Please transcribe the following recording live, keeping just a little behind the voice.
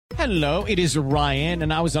Hello, it is Ryan,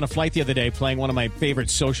 and I was on a flight the other day playing one of my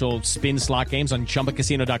favorite social spin slot games on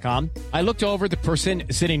ChumbaCasino.com. I looked over at the person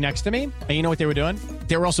sitting next to me, and you know what they were doing?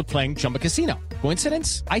 They were also playing Chumba Casino.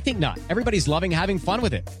 Coincidence? I think not. Everybody's loving having fun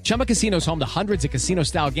with it. Chumba Casino is home to hundreds of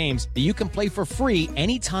casino-style games that you can play for free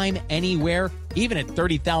anytime, anywhere, even at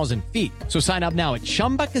 30,000 feet. So sign up now at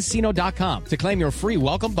ChumbaCasino.com to claim your free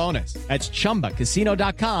welcome bonus. That's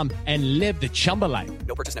ChumbaCasino.com and live the Chumba life.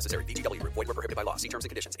 No purchase necessary. VGW. Void were prohibited by law. See terms and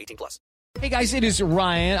conditions. 18+. Hey guys, it is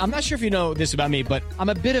Ryan. I'm not sure if you know this about me, but I'm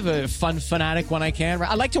a bit of a fun fanatic when I can.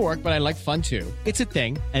 I like to work, but I like fun too. It's a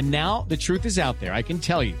thing. And now the truth is out there. I can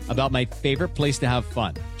tell you about my favorite place to have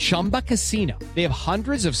fun. Chumba Casino. They have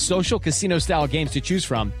hundreds of social casino style games to choose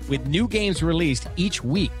from with new games released each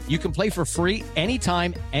week. You can play for free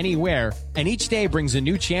anytime, anywhere. And each day brings a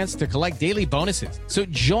new chance to collect daily bonuses. So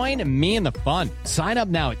join me in the fun. Sign up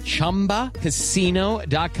now at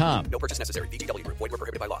ChumbaCasino.com. No purchase necessary. VGW. Void were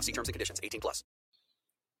prohibited by law. See terms and conditions. 18+.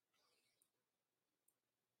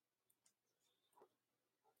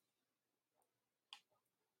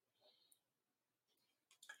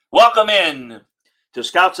 Welcome in to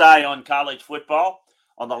Scout's Eye on College Football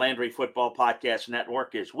on the Landry Football Podcast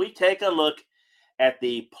Network as we take a look at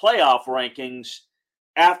the playoff rankings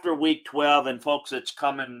after Week 12. And, folks, it's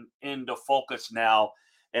coming into focus now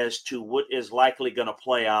as to what is likely going to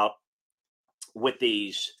play out with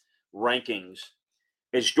these rankings.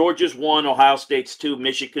 As Georgia's 1, Ohio State's 2,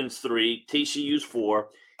 Michigan's 3, TCU's 4,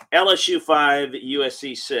 LSU 5,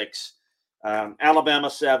 USC 6, Alabama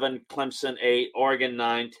 7, Clemson 8, Oregon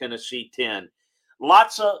 9, Tennessee 10.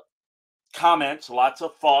 Lots of comments, lots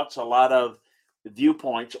of thoughts, a lot of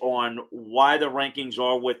viewpoints on why the rankings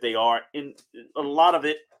are what they are. And a lot of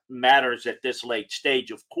it matters at this late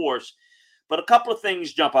stage, of course. But a couple of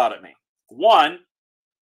things jump out at me. One,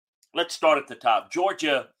 let's start at the top.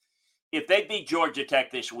 Georgia, if they beat Georgia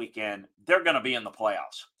Tech this weekend, they're going to be in the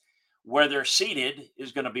playoffs. Where they're seated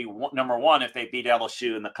is going to be number one if they beat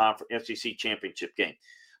LSU in the SEC championship game.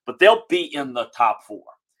 But they'll be in the top 4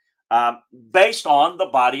 based on the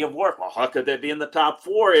body of work. Well, how could they be in the top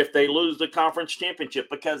 4 if they lose the conference championship?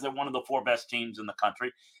 Because they're one of the 4 best teams in the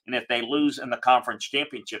country. And if they lose in the conference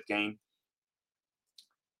championship game,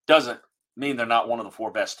 doesn't mean they're not one of the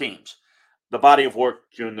 4 best teams. The body of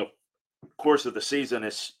work during the course of the season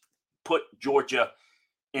has put Georgia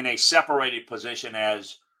in a separated position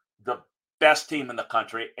as the best team in the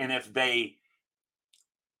country. And if they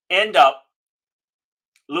end up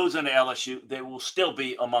losing to LSU, they will still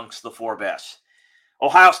be amongst the 4 best.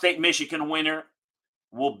 Ohio State, Michigan winner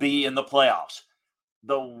will be in the playoffs.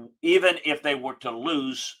 Even if they were to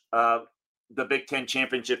lose the Big Ten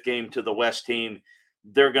championship game to the West team,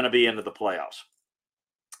 they're going to be into the playoffs.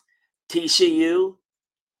 TCU,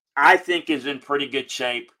 I think, is in pretty good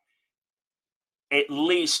shape, at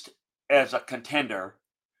least as a contender,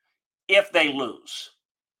 if they lose.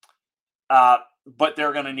 But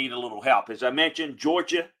they're going to need a little help. As I mentioned,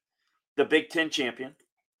 Georgia, the Big Ten champion.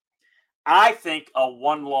 I think a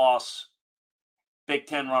one-loss Big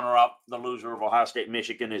Ten runner-up, the loser of Ohio State,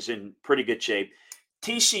 Michigan, is in pretty good shape.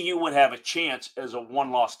 TCU would have a chance as a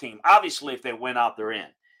one-loss team. Obviously, if they win out, they're in.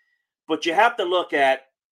 But you have to look at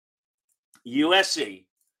USC,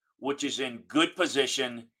 which is in good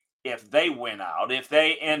position if they win out. If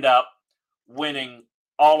they end up winning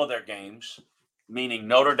all of their games, meaning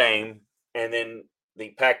Notre Dame and then the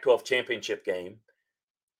Pac-12 championship game,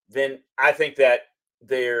 then I think that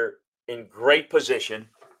they're in great position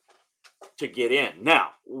to get in.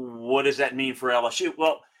 Now, what does that mean for LSU?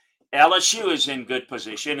 Well, LSU is in good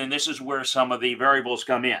position, and this is where some of the variables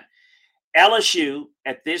come in. LSU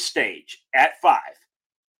at this stage, at 5,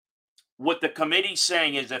 what the committee's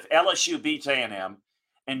saying is if LSU beats A&M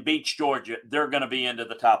and beats Georgia, they're going to be into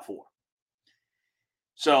the top 4.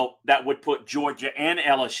 So that would put Georgia and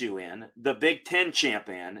LSU in, the Big Ten champ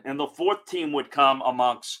in, and the 4th team would come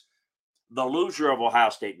amongst the loser of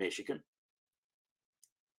Ohio State, Michigan.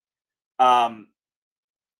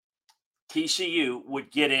 TCU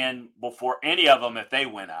would get in before any of them if they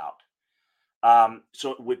went out.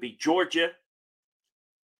 So it would be Georgia,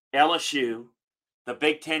 LSU, the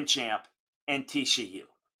Big Ten champ, and TCU.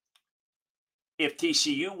 If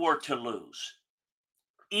TCU were to lose,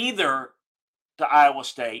 either to Iowa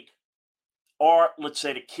State or, let's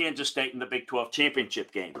say, to Kansas State in the Big 12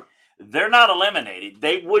 championship game, they're not eliminated.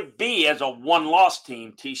 They would be, as a one-loss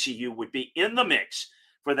team, TCU would be in the mix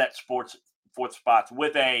for that 4th spot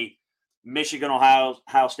with a Michigan-Ohio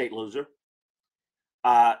State loser.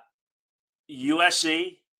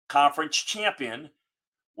 USC, conference champion,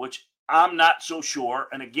 which I'm not so sure.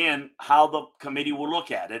 And again, how the committee will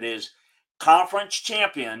look at it is conference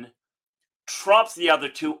champion trumps the other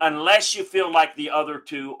two unless you feel like the other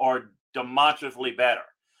two are demonstrably better.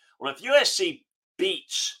 Well, if USC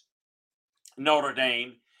beats Notre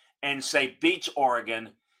Dame and, say, beats Oregon,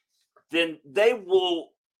 then they will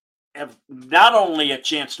have not only a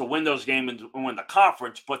chance to win those games and win the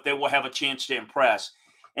conference, but they will have a chance to impress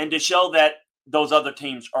and to show that those other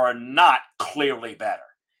teams are not clearly better.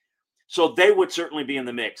 So they would certainly be in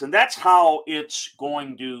the mix. And that's how it's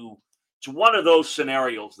going to – it's one of those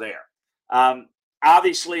scenarios there.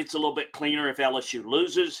 Obviously, it's a little bit cleaner if LSU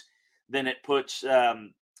loses. Then it puts,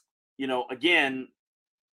 again,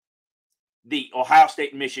 the Ohio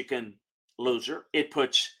State and Michigan loser. It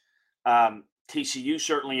puts TCU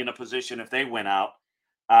certainly in a position if they win out.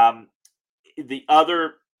 The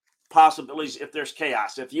other possibilities, if there's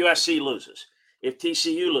chaos, if USC loses, if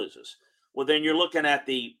TCU loses, well, then you're looking at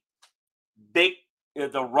the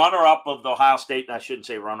runner-up of the Ohio State, I shouldn't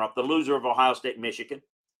say runner-up, the loser of Ohio State and Michigan.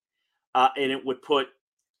 And it would put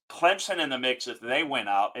Clemson in the mix if they win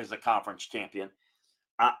out as the conference champion.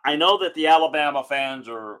 I know that the Alabama fans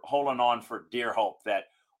are holding on for dear hope that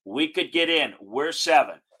we could get in. We're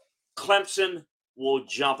 7. Clemson will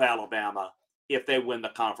jump Alabama if they win the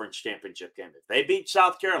conference championship game. If they beat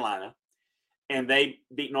South Carolina and they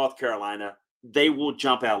beat North Carolina, they will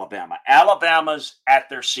jump Alabama. Alabama's at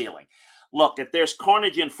their ceiling. Look, if there's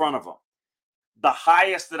carnage in front of them, the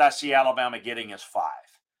highest that I see Alabama getting is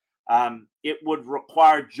 5. It would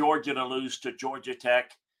require Georgia to lose to Georgia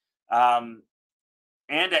Tech and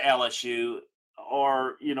to LSU,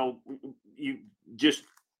 or, you just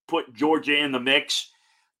put Georgia in the mix.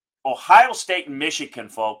 Ohio State and Michigan,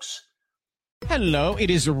 folks. Hello,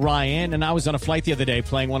 it is Ryan, and I was on a flight the other day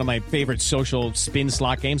playing one of my favorite social spin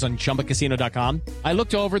slot games on ChumbaCasino.com. I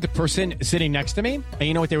looked over at the person sitting next to me, and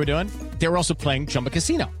you know what they were doing? They were also playing Chumba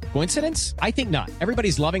Casino. Coincidence? I think not.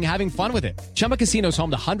 Everybody's loving having fun with it. Chumba Casino is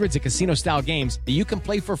home to hundreds of casino-style games that you can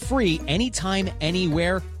play for free anytime,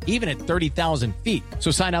 anywhere, even at 30,000 feet.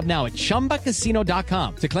 So sign up now at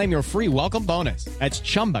ChumbaCasino.com to claim your free welcome bonus. That's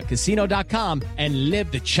ChumbaCasino.com and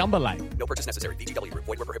live the Chumba life. No purchase necessary. VGW Group.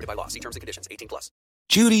 Void where prohibited by law. See terms and conditions. 18+.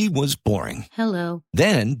 Judy was boring. Hello.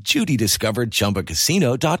 Then Judy discovered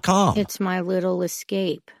ChumbaCasino.com. It's my little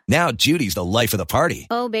escape. Now Judy's the life of the party.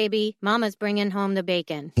 Oh, baby, mama's bringing home the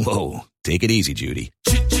bacon. Whoa, take it easy, Judy.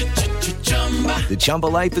 The Chumba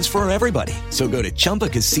life is for everybody. So go to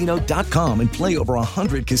ChumbaCasino.com and play over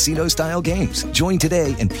 100 casino-style games. Join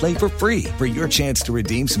today and play for free for your chance to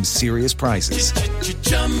redeem some serious prizes.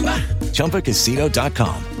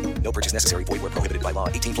 ChumbaCasino.com. No purchase necessary. Void where prohibited by law.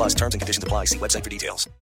 18+. Terms and conditions apply. See website for details.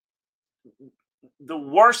 The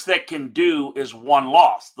worst that can do is one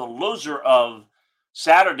loss. The loser of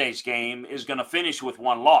Saturday's game is going to finish with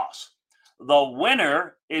one loss. The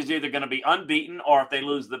winner is either going to be unbeaten, or if they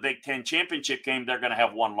lose the Big Ten championship game, they're going to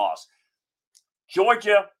have one loss.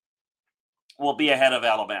 Georgia will be ahead of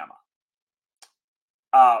Alabama.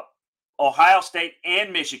 Ohio State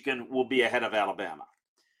and Michigan will be ahead of Alabama.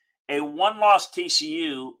 A one-loss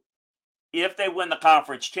TCU, if they win the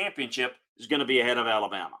conference championship, is going to be ahead of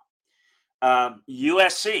Alabama.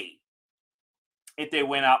 USC, if they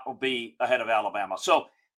win out, will be ahead of Alabama. So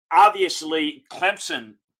obviously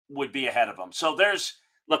Clemson would be ahead of them. So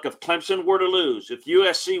look, if Clemson were to lose, if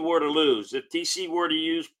USC were to lose, if TC were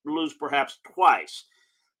to lose perhaps twice,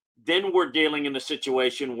 then we're dealing in a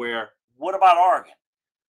situation where, what about Oregon?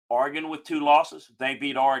 Oregon with 2 losses. They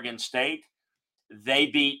beat Oregon State. They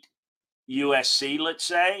beat USC, let's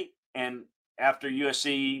say, and after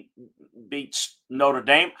USC beats Notre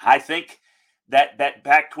Dame, I think that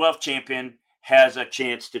Pac-12 champion has a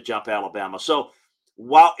chance to jump Alabama. So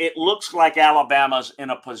while it looks like Alabama's in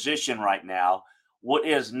a position right now, what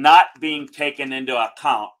is not being taken into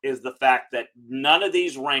account is the fact that none of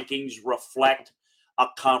these rankings reflect a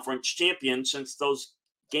conference champion, since those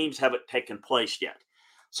games haven't taken place yet.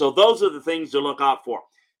 So those are the things to look out for.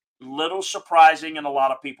 Little surprising in a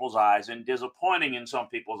lot of people's eyes and disappointing in some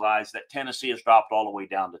people's eyes that Tennessee has dropped all the way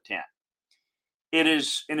down to 10. It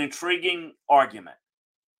is an intriguing argument.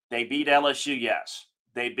 They beat LSU, yes.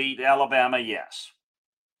 They beat Alabama, yes.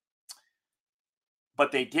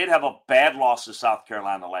 But they did have a bad loss to South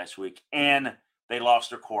Carolina last week, and they lost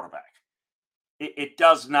their quarterback. It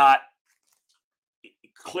does not,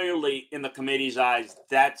 clearly in the committee's eyes,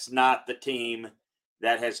 that's not the team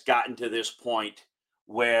that has gotten to this point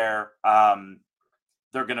where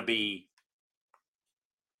they're going to be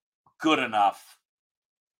good enough,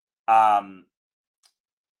 from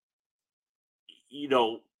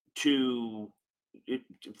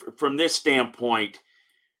this standpoint,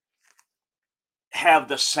 have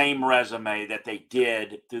the same resume that they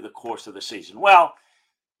did through the course of the season. Well,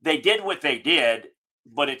 they did what they did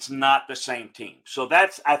but it's not the same team. So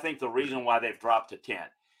that's, I think, the reason why they've dropped to 10.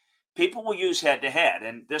 People will use head-to-head,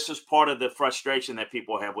 and this is part of the frustration that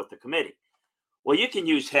people have with the committee. Well, you can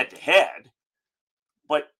use head-to-head,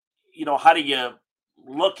 but, how do you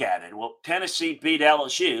look at it? Well, Tennessee beat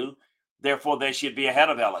LSU, therefore they should be ahead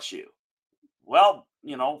of LSU. Well,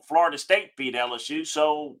 Florida State beat LSU,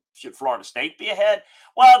 so should Florida State be ahead?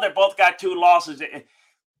 Well, they both got 2 losses.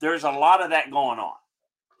 There's a lot of that going on.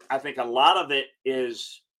 I think a lot of it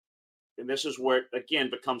is, and this is where it, again,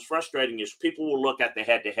 becomes frustrating, is people will look at the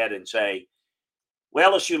head-to-head and say,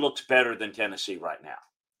 well, LSU looks better than Tennessee right now.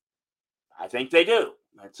 I think they do.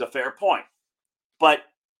 That's a fair point. But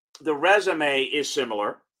the resume is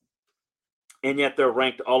similar, and yet they're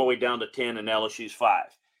ranked all the way down to 10 and LSU's 5.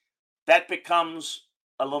 That becomes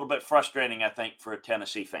a little bit frustrating, I think, for a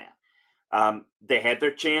Tennessee fan. They had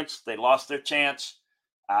their chance. They lost their chance.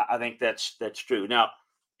 I think that's true. Now,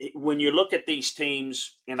 when you look at these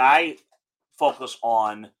teams, and I focus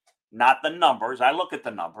on not the numbers. I look at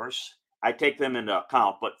the numbers. I take them into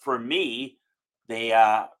account. But for me,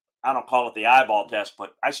 I don't call it the eyeball test,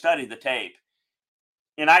 but I study the tape,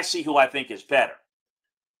 and I see who I think is better.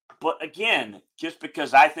 But again, just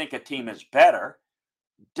because I think a team is better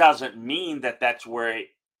doesn't mean that that's where it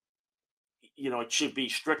should be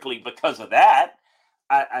strictly because of that.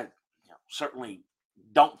 I certainly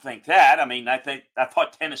don't think that. I mean, I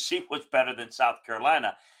thought Tennessee was better than South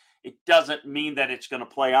Carolina. It doesn't mean that it's going to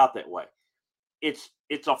play out that way. It's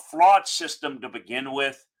a flawed system to begin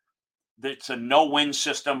with. It's a no-win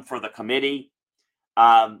system for the committee.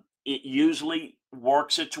 It usually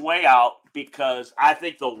works its way out because I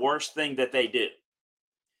think the worst thing that they do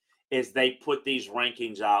is they put these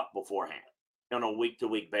rankings out beforehand on a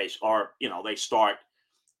week-to-week basis, or, they start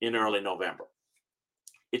in early November.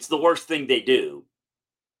 It's the worst thing they do.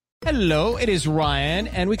 Hello, it is Ryan,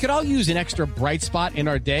 and we could all use an extra bright spot in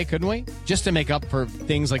our day, couldn't we? Just to make up for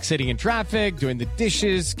things like sitting in traffic, doing the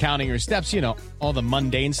dishes, counting your steps, all the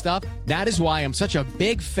mundane stuff. That is why I'm such a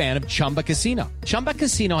big fan of Chumba Casino. Chumba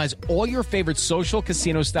Casino has all your favorite social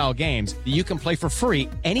casino-style games that you can play for free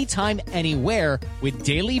anytime, anywhere with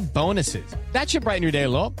daily bonuses. That should brighten your day a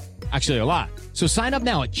little. Actually, a lot. So sign up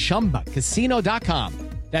now at ChumbaCasino.com.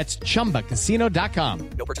 That's ChumbaCasino.com.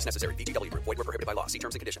 No purchase necessary. VGW Group. Void where prohibited by law. See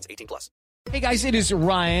terms and conditions. 18+. Hey guys, it is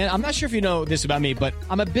Ryan. I'm not sure if you know this about me, but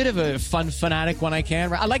I'm a bit of a fun fanatic when I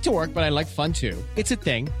can. I like to work, but I like fun too. It's a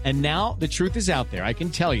thing. And now the truth is out there. I can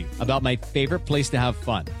tell you about my favorite place to have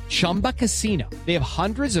fun. Chumba Casino. They have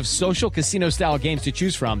hundreds of social casino style games to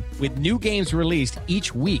choose from with new games released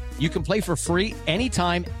each week. You can play for free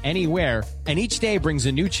anytime, anywhere. And each day brings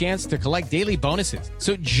a new chance to collect daily bonuses.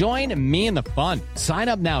 So join me in the fun. Sign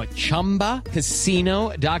up now at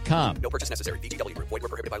ChumbaCasino.com. No purchase necessary. VGW Group. Void where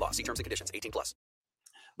prohibited by law. See terms and conditions. 18+.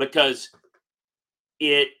 Because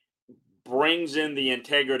it brings in the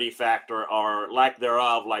integrity factor, or lack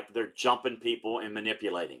thereof, like they're jumping people and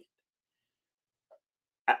manipulating.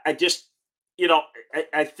 I just,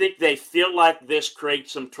 I think they feel like this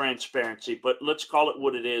creates some transparency, but let's call it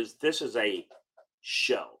what it is. This is a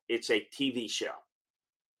show. It's a TV show.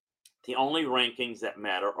 The only rankings that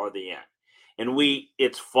matter are the end. And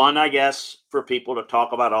it's fun, I guess, for people to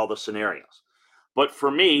talk about all the scenarios. But for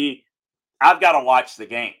me, I've got to watch the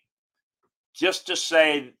game. Just to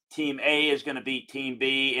say Team A is going to beat Team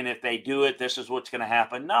B, and if they do it, this is what's going to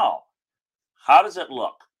happen. No. How does it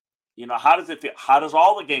look? How does it feel? How does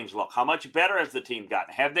all the games look? How much better has the team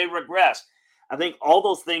gotten? Have they regressed? I think all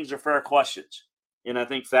those things are fair questions, and I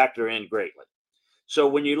think factor in greatly. So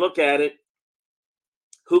when you look at it,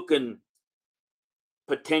 who can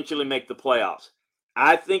potentially make the playoffs?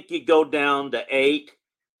 I think you go down to 8.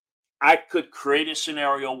 I could create a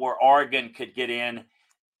scenario where Oregon could get in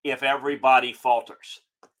if everybody falters.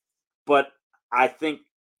 But I think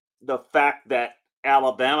the fact that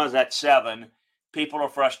Alabama's at 7, people are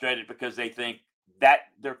frustrated because they think that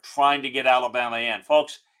they're trying to get Alabama in.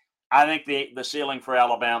 Folks, I think the ceiling for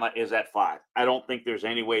Alabama is at 5. I don't think there's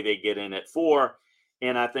any way they get in at 4.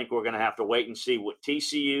 And I think we're going to have to wait and see what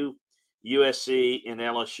TCU, USC, and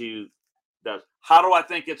LSU does. How do I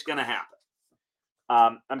think it's going to happen?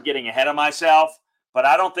 I'm getting ahead of myself, but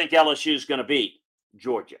I don't think LSU is going to beat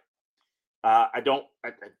Georgia.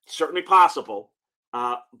 Certainly possible,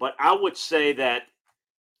 but I would say that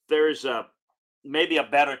there's maybe a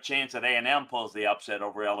better chance that A&M pulls the upset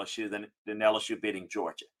over LSU than LSU beating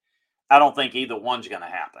Georgia. I don't think either one's going to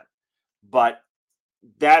happen, but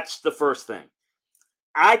that's the first thing.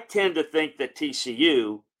 I tend to think that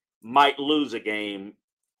TCU might lose a game,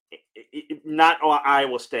 not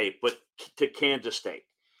Iowa State, but to Kansas State.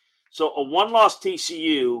 So a one-loss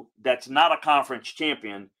TCU that's not a conference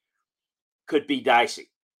champion could be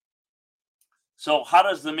dicey. So how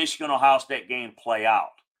does the Michigan-Ohio State game play out?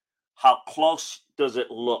 How close does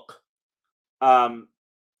it look? The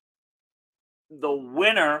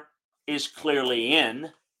winner is clearly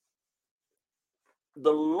in.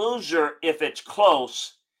 The loser, if it's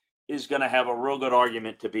close, is going to have a real good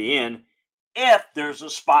argument to be in if there's a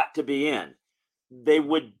spot to be in. They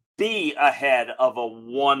would be ahead of a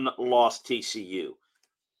one-loss TCU.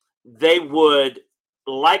 They would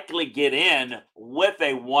likely get in with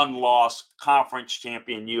a one-loss conference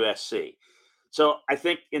champion USC. So I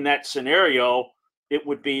think in that scenario, it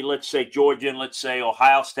would be, let's say, Georgia and let's say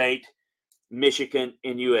Ohio State, Michigan,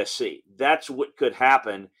 and USC. That's what could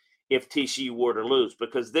happen if TCU were to lose,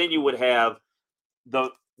 because then you would have the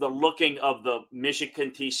looking of the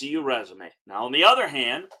Michigan TCU resume. Now, on the other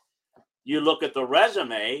hand, you look at the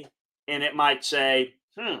resume and it might say,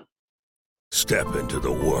 Step into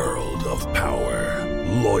the world of power,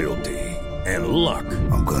 loyalty, and luck.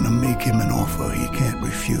 I'm going to make him an offer he can't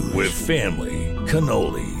refuse. With family,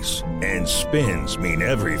 cannolis, and spins mean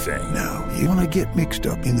everything. Now, you want to get mixed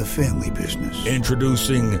up in the family business.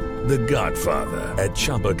 Introducing The Godfather at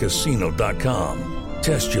ChumbaCasino.com.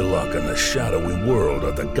 Test your luck in the shadowy world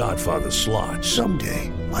of The Godfather slot.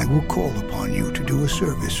 Someday, I will call upon you to do a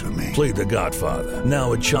service for me. Play The Godfather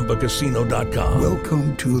now at ChumbaCasino.com.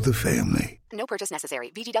 Welcome to the family. No purchase necessary.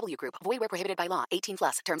 VGW Group. Void where prohibited by law.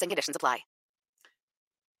 18+. Terms and conditions apply.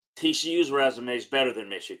 TCU's resume is better than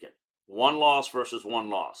Michigan. One loss versus one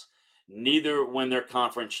loss. Neither win their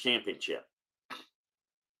conference championship.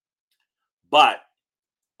 But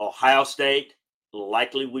Ohio State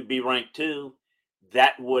likely would be ranked 2.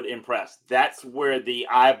 That would impress. That's where the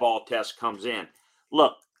eyeball test comes in.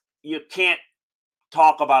 Look, you can't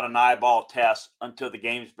talk about an eyeball test until the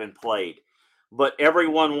game's been played. But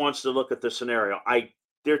everyone wants to look at the scenario.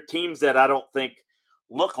 There are teams that I don't think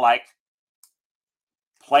look like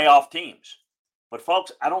playoff teams. But,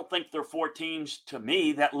 folks, I don't think there are 4 teams to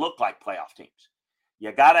me that look like playoff teams.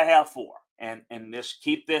 You got to have 4. And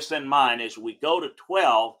keep this in mind as we go to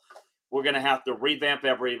 12. We're going to have to revamp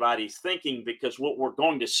everybody's thinking, because what we're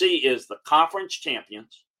going to see is the conference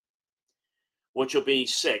champions, which will be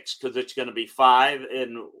 6, because it's going to be 5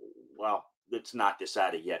 and, well, it's not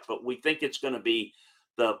decided yet. But we think it's going to be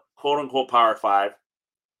the quote-unquote Power 5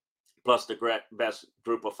 plus the best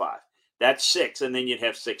group of 5. That's 6, and then you'd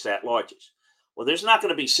have 6 at-larges. Well, there's not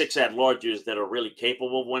going to be 6 at-larges that are really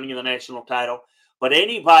capable of winning the national title, but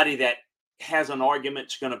anybody that has an argument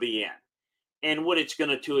is going to be in. And what it's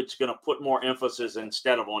going to do, it's going to put more emphasis,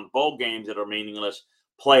 instead of on bowl games that are meaningless,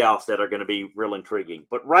 playoffs that are going to be real intriguing.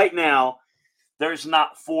 But right now, there's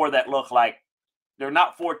not 4 that look like, there are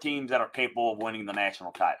not 4 teams that are capable of winning the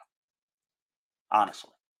national title.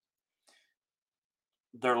 Honestly.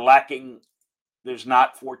 They're lacking, there's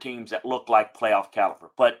not 4 teams that look like playoff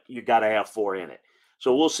caliber, but you got to have 4 in it.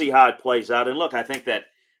 So we'll see how it plays out. And look, I think that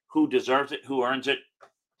who deserves it, who earns it,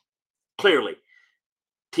 clearly,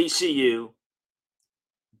 TCU,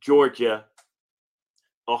 Georgia,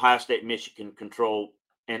 Ohio State, Michigan control,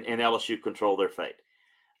 and LSU control their fate.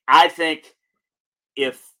 I think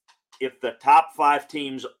if the top 5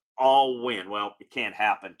 teams all win, well, it can't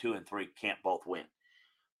happen. 2 and 3 can't both win.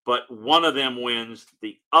 But one of them wins,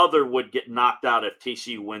 the other would get knocked out if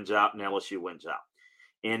TCU wins out and LSU wins out.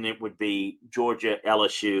 And it would be Georgia,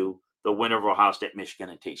 LSU, the winner of Ohio State, Michigan,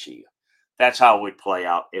 and TCU. That's how it would play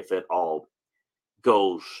out if it all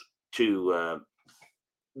goes to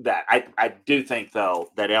that. I do think, though,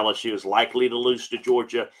 that LSU is likely to lose to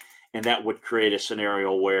Georgia, and that would create a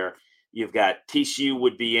scenario where you've got TCU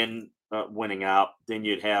would be in winning out, then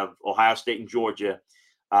you'd have Ohio State and Georgia,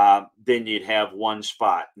 then you'd have one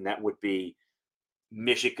spot, and that would be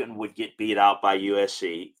Michigan would get beat out by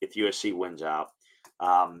USC if USC wins out,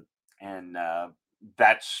 and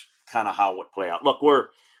that's kind of how it would play out. Look, we're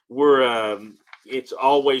it's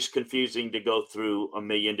always confusing to go through a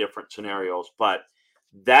million different scenarios, but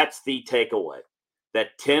that's the takeaway,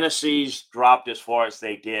 that Tennessee's dropped as far as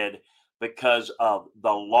they did because of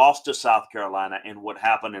the loss to South Carolina and what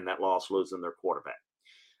happened in that loss, losing their quarterback.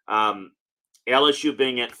 LSU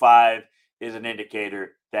being at 5 is an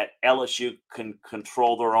indicator that LSU can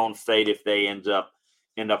control their own fate if they end up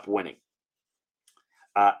winning.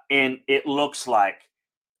 And it looks like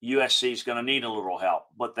USC is going to need a little help,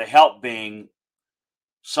 but the help being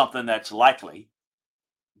something that's likely,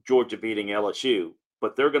 Georgia beating LSU,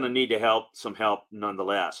 but they're going to need some help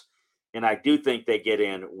nonetheless. And I do think they get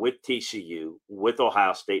in with TCU, with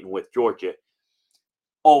Ohio State, and with Georgia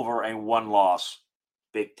over a one-loss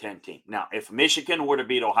Big Ten team. Now, if Michigan were to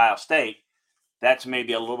beat Ohio State, that's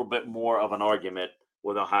maybe a little bit more of an argument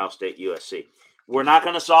with Ohio State USC. we're not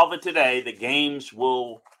going to solve it today. The games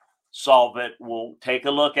will solve it. We'll take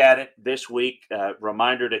a look at it this week.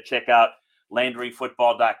 Reminder to check out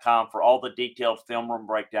LandryFootball.com for all the detailed film room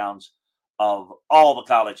breakdowns of all the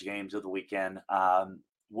college games of the weekend.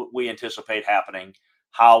 We anticipate happening,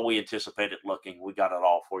 how we anticipate it looking. We got it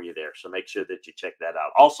all for you there. So make sure that you check that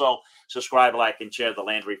out. Also, subscribe, like, and share the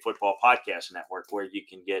Landry Football Podcast Network, where you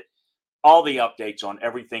can get all the updates on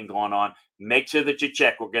everything going on. Make sure that you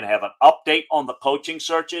check. We're going to have an update on the coaching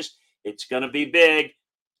searches. It's going to be big.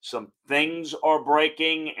 Some things are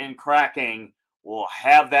breaking and cracking. We'll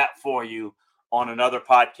have that for you on another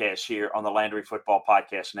podcast here on the Landry Football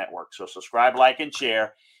Podcast Network. So subscribe, like, and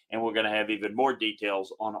share, and we're going to have even more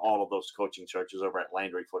details on all of those coaching searches over at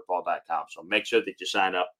LandryFootball.com. So make sure that you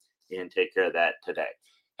sign up and take care of that today.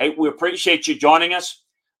 Hey, we appreciate you joining us.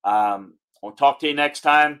 We'll talk to you next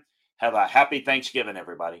time. Have a happy Thanksgiving,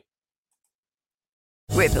 everybody.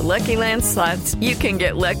 With the Lucky Land Slots, you can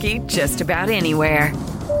get lucky just about anywhere.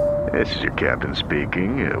 This is your captain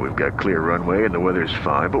speaking. We've got clear runway and the weather's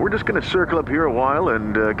fine, but we're just going to circle up here a while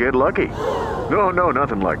and get lucky. No,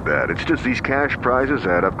 nothing like that. It's just these cash prizes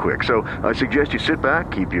add up quick. So I suggest you sit back,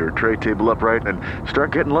 keep your tray table upright, and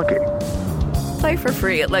start getting lucky. Play for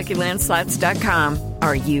free at LuckyLandSlots.com.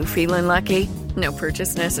 Are you feeling lucky? No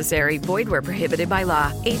purchase necessary. Void where prohibited by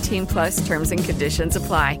law. 18+ terms and conditions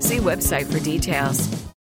apply. See website for details.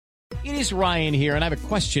 It is Ryan here, and I have a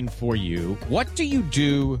question for you. What do you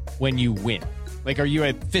do when you win? Like, are you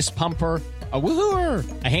a fist pumper, a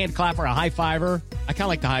woohooer, a hand clapper, a high fiver? I kind of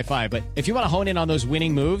like the high five, but if you want to hone in on those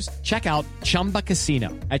winning moves, check out Chumba Casino.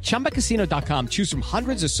 At ChumbaCasino.com, choose from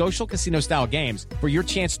hundreds of social casino-style games for your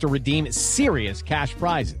chance to redeem serious cash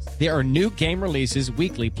prizes. There are new game releases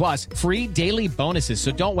weekly, plus free daily bonuses.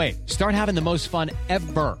 So don't wait. Start having the most fun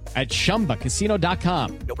ever at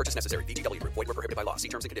ChumbaCasino.com. No purchase necessary. VGW Group. Void where prohibited by law. See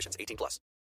terms and conditions. 18+.